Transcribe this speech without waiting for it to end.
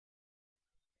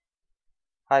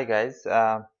Hi guys,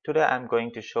 today I'm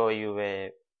going to show you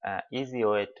a easy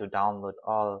way to download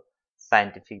all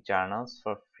scientific journals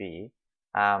for free.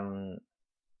 Um,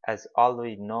 as all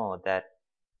we know that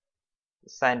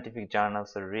scientific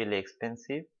journals are really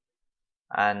expensive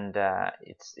and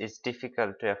it's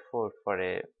difficult to afford for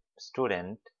a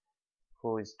student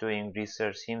who is doing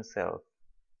research himself.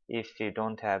 If you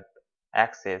don't have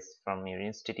access from your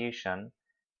institution,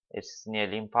 it's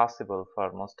nearly impossible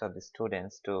for most of the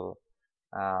students to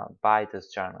buy those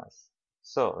journals.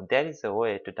 So there is a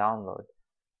way to download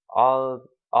all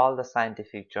the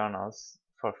scientific journals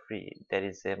for free. There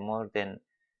is a more than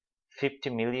 50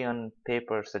 million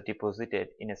papers are deposited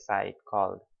in a site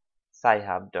called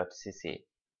scihub.cc.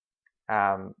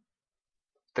 Um,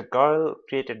 the girl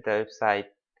created the website,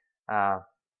 uh,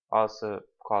 also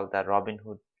called the Robin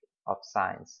Hood of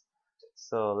Science.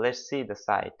 So let's see the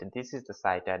site. This is the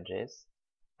site address,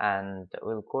 and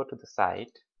we'll go to the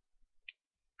site.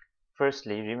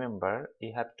 Firstly, remember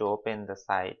you have to open the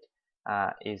site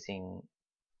using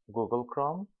Google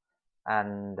Chrome,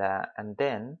 and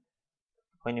then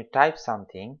when you type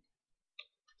something,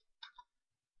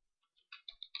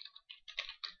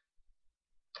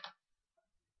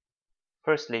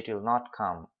 firstly it will not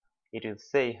come. It will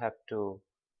say you have to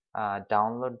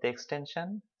download the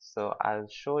extension. So I'll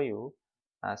show you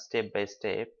step by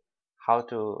step how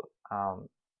to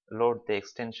load the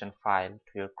extension file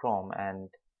to your Chrome and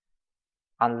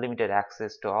unlimited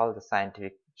access to all the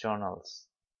scientific journals.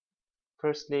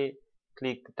 Firstly,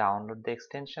 click download the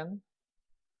extension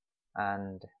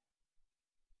and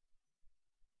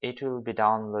it will be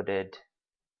downloaded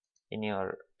in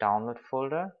your download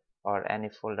folder or any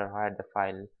folder where the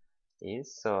file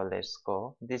is. So let's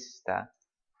go. This is the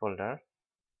folder.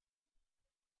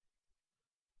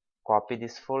 Copy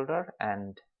this folder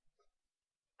and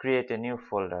create a new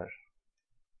folder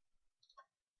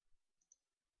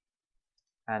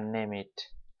and name it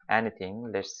anything.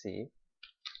 Let's see.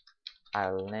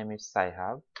 I'll name it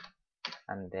Sci-Hub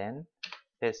and then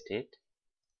paste it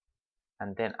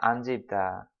and then unzip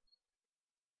the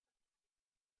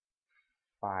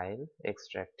file,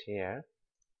 extract here.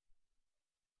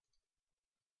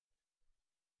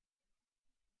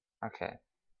 Okay,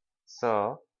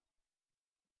 so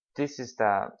this is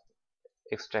the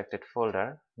extracted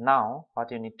folder. Now what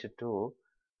you need to do,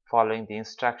 following the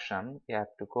instruction, you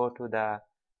have to go to the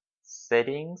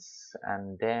settings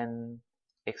and then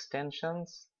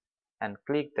extensions and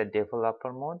click the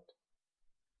developer mode,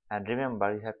 and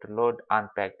remember you have to load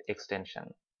unpacked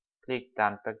extension. Click the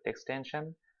unpacked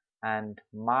extension and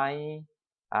my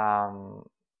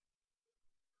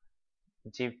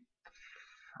zip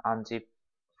unzip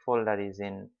folder is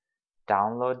in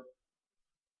download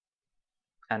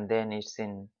and then it's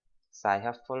in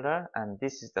Sci-Hub folder, and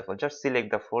this is the folder. Just select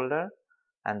the folder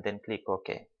and then click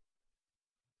OK.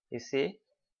 You see,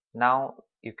 now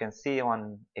you can see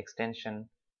one extension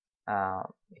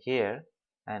here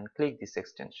and click this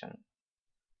extension.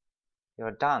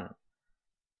 You're done.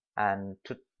 And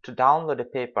to download a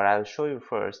paper, I'll show you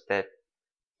first that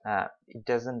it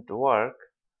doesn't work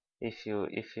if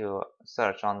you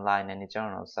search online any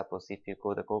journal. Suppose if you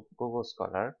go to Google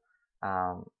Scholar,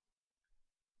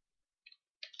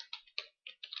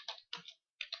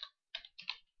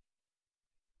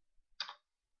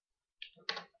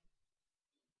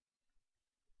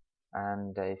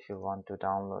 and if you want to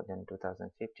download in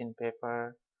 2015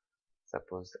 paper,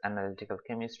 suppose analytical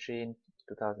chemistry in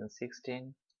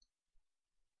 2016,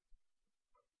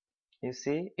 you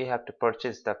see you have to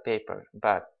purchase the paper.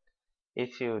 But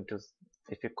if you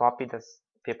copy the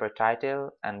paper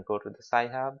title and go to the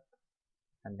Sci-Hub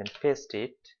and then paste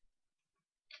it,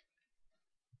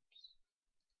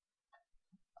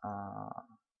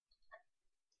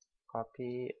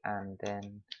 copy and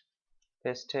then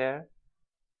paste here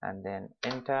and then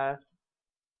enter,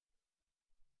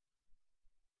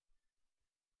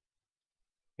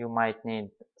 you might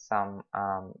need some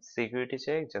security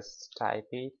check. Just type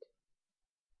it.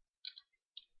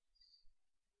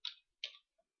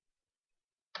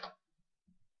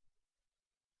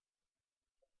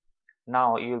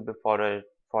 Now you will be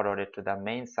forwarded to the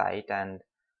main site, and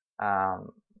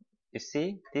you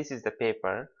see this is the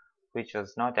paper which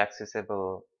was not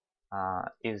accessible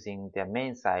using the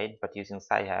main site, but using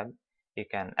Sci-Hub you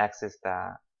can access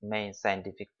the main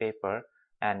scientific paper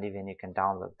and even you can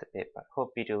download the paper.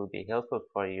 Hope it will be helpful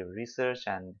for your research,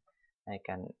 and you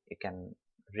can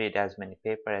read as many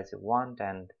paper as you want,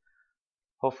 and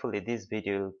hopefully this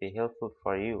video will be helpful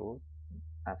for you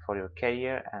for your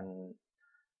career. And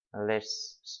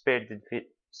let's spread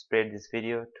this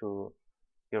video to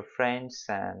your friends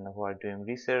and who are doing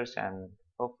research, and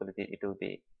hopefully it will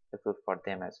be useful for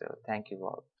them as well. Thank you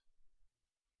all.